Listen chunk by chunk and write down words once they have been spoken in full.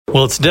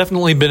Well, it's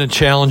definitely been a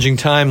challenging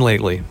time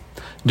lately.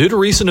 Due to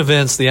recent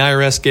events, the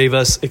IRS gave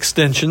us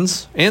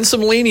extensions and some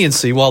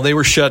leniency while they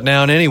were shut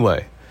down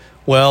anyway.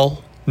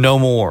 Well, no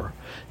more.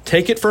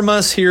 Take it from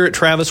us here at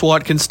Travis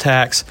Watkins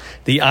Tax.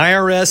 The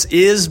IRS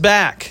is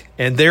back,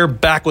 and they're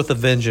back with a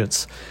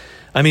vengeance.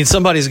 I mean,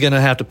 somebody's going to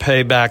have to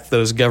pay back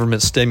those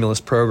government stimulus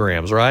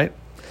programs, right?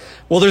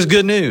 Well, there's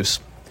good news.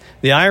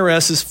 The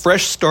IRS's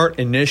Fresh Start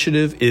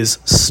initiative is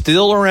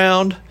still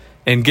around,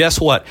 and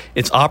guess what?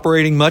 It's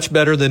operating much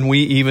better than we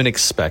even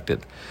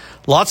expected.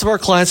 Lots of our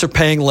clients are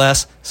paying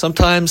less,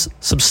 sometimes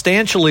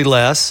substantially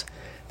less,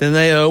 than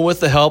they owe with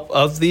the help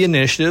of the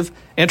initiative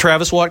and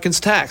Travis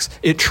Watkins Tax.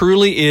 It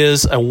truly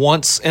is a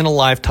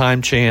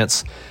once-in-a-lifetime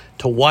chance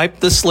to wipe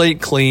the slate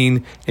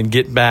clean and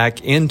get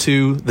back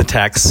into the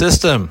tax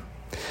system.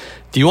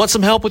 Do you want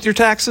some help with your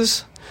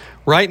taxes?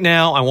 Right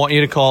now, I want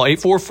you to call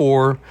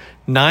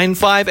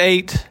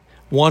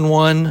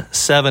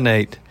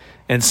 844-958-1178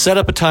 and set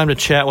up a time to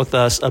chat with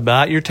us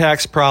about your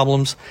tax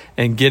problems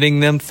and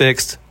getting them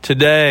fixed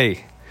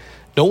today.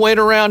 Don't wait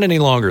around any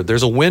longer.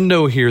 There's a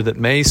window here that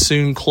may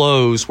soon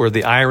close where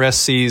the IRS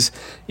sees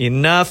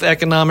enough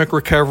economic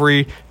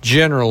recovery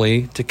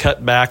generally to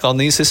cut back on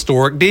these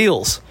historic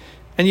deals.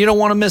 And you don't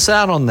want to miss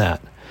out on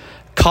that.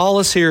 Call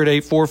us here at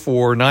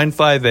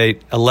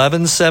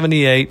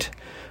 844-958-1178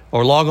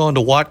 or log on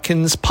to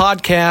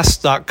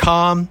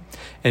watkinspodcast.com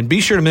and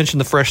be sure to mention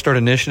the Fresh Start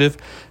Initiative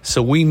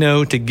so we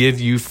know to give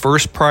you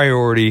first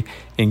priority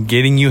in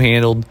getting you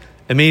handled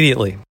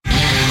immediately.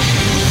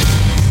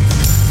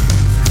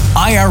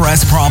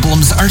 IRS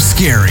problems are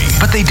scary,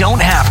 but they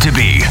don't have to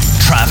be.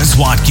 Travis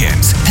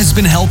Watkins has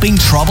been helping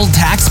troubled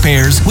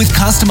taxpayers with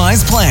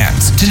customized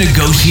plans to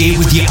negotiate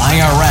with the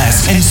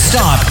IRS and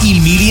stop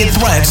immediate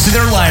threats to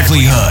their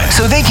livelihood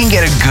so they can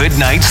get a good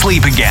night's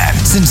sleep again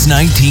since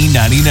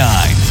 1999.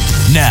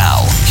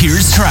 Now,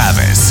 here's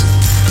Travis.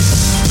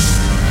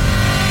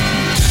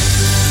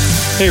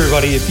 Hey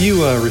everybody, if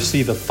you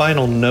receive a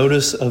final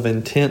notice of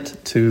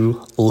intent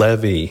to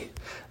levy,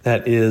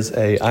 that is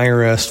a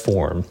IRS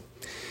form.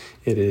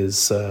 It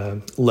is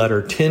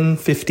letter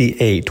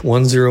 1058,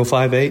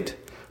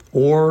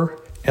 or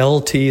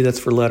LT, that's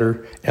for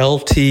letter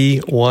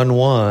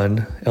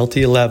LT11,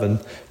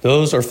 LT11.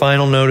 Those are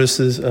final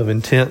notices of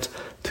intent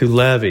to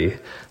levy.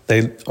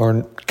 They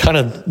are kind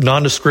of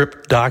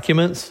nondescript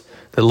documents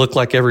that look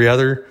like every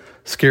other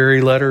scary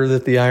letter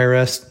that the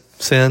IRS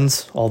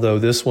sends, although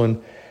this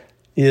one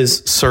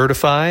is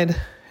certified,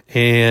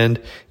 and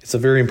it's a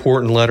very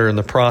important letter in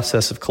the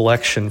process of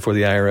collection for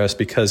the IRS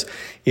because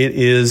it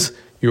is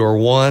your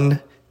one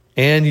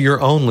and your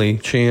only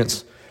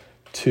chance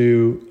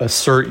to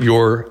assert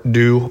your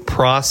due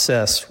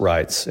process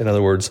rights. In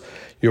other words,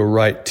 your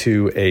right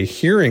to a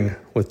hearing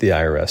with the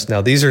IRS.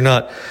 Now, these are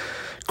not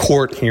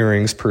court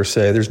hearings per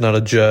se. There's not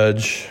a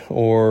judge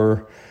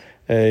or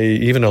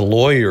even a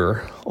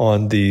lawyer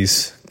on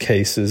these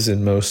cases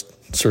in most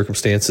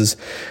circumstances.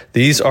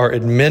 These are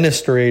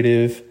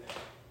administrative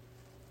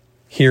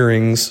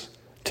hearings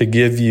to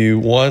give you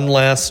one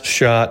last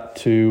shot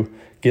to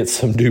get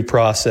some due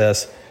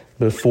process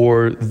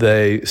before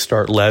they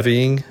start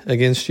levying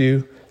against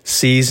you,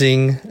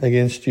 seizing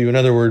against you. In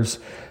other words,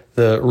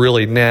 the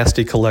really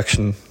nasty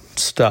collection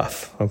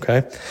stuff,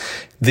 okay?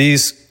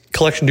 These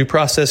collection due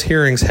process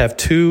hearings have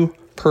two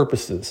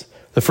purposes.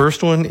 The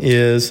first one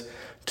is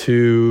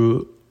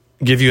to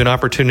give you an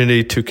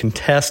opportunity to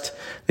contest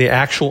the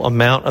actual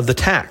amount of the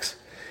tax.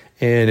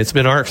 And it's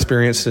been our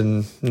experience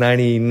in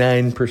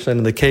 99%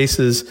 of the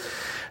cases,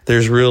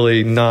 there's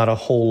really not a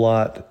whole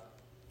lot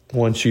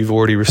once you've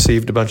already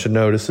received a bunch of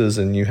notices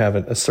and you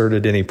haven't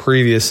asserted any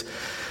previous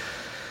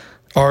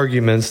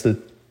arguments that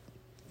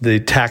the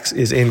tax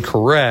is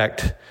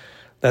incorrect.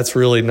 That's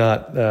really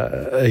not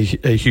a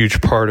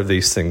huge part of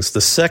these things.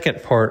 The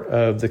second part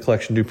of the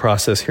collection due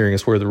process hearing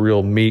is where the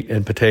real meat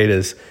and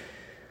potatoes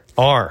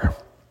are.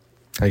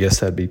 I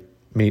guess that'd be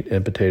meat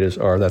and potatoes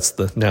are. That's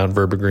the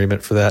noun-verb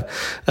agreement for that.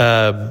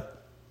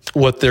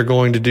 What they're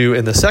going to do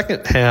in the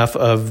second half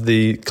of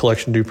the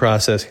collection due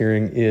process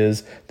hearing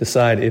is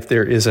decide if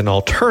there is an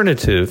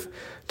alternative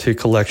to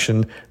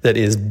collection that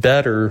is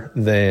better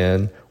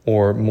than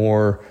or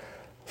more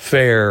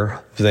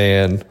fair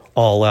than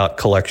all-out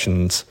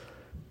collections,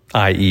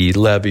 i.e.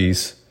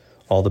 levies,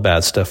 all the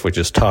bad stuff we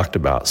just talked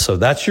about. So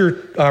that's your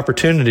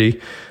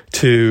opportunity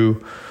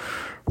to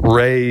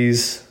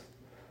raise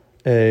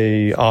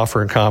a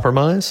offer and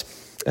compromise,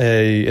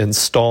 a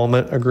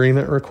installment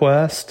agreement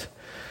request.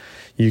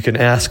 You can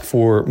ask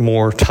for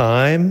more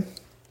time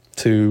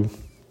to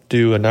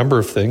do a number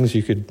of things.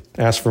 You could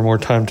ask for more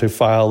time to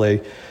file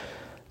a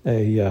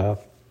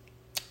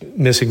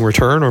missing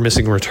return or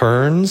missing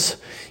returns.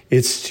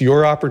 It's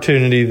your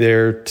opportunity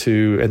there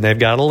to, and they've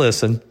got to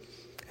listen,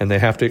 and they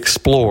have to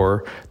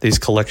explore these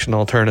collection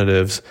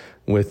alternatives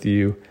with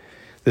you.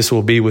 This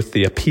will be with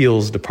the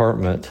appeals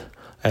department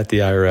at the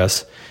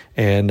IRS.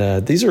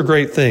 And these are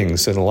great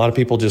things, and a lot of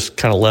people just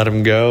kind of let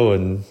them go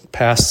and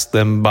pass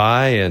them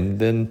by and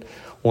then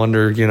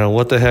wonder,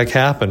 what the heck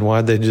happened?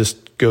 Why'd they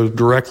just go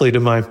directly to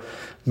my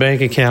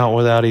bank account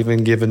without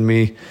even giving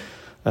me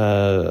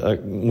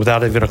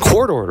without even a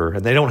court order,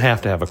 and they don't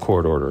have to have a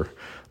court order.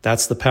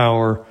 That's the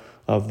power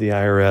of the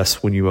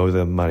IRS when you owe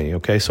them money.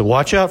 Okay, so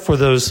watch out for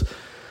those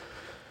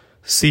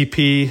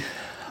CP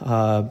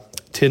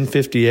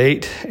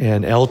 1058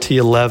 and LT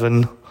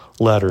 11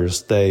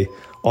 letters. They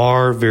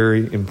are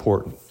very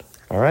important.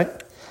 All right.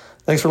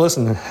 Thanks for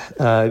listening.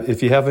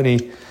 If you have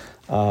any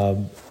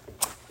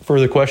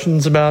further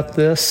questions about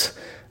this,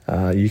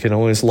 you can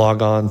always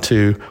log on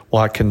to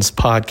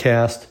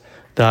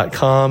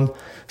watkinspodcast.com.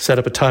 Set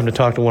up a time to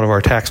talk to one of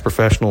our tax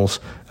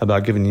professionals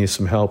about giving you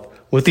some help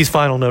with these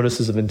final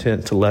notices of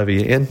intent to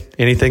levy and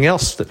anything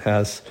else that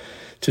has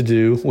to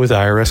do with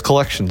IRS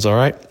collections. All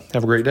right.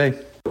 Have a great day.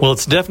 Well,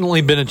 it's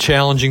definitely been a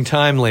challenging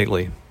time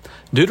lately.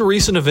 Due to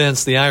recent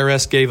events, the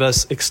IRS gave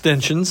us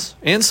extensions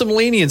and some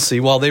leniency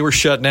while they were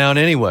shut down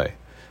anyway.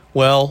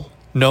 Well,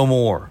 no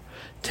more.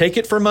 Take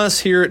it from us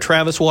here at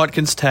Travis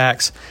Watkins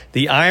Tax.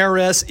 The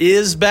IRS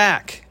is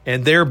back,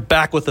 and they're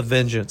back with a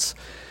vengeance.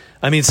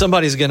 I mean,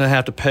 somebody's going to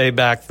have to pay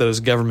back those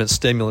government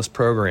stimulus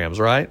programs,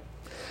 right?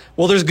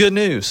 Well, there's good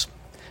news.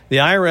 The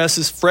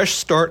IRS's Fresh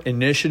Start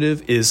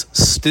initiative is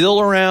still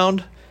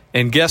around,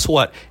 and guess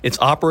what? It's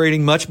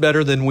operating much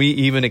better than we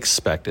even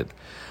expected.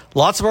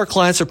 Lots of our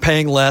clients are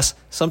paying less,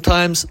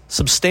 sometimes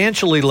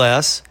substantially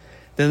less,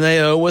 than they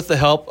owe with the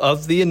help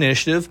of the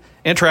initiative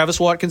and Travis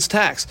Watkins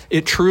Tax.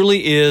 It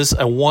truly is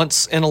a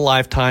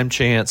once-in-a-lifetime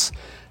chance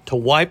to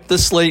wipe the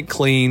slate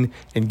clean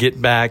and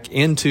get back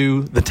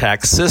into the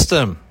tax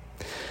system.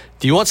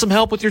 Do you want some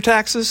help with your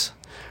taxes?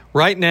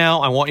 Right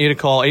now, I want you to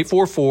call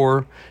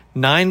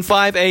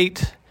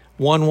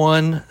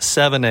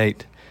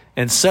 844-958-1178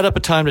 and set up a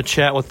time to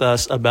chat with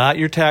us about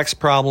your tax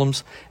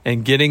problems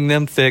and getting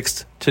them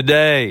fixed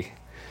today.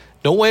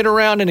 Don't wait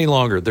around any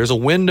longer. There's a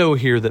window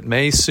here that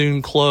may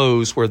soon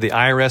close where the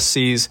IRS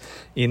sees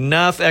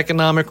enough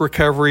economic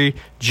recovery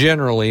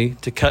generally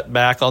to cut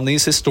back on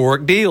these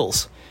historic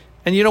deals.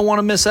 And you don't want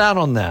to miss out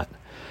on that.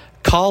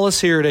 Call us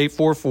here at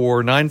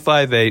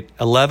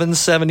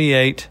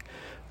 844-958-1178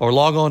 or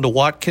log on to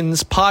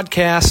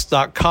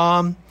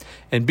watkinspodcast.com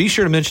and be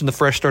sure to mention the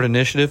Fresh Start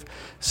Initiative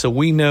so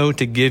we know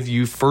to give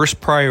you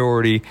first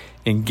priority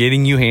in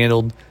getting you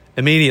handled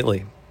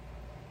immediately.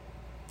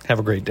 Have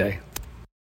a great day.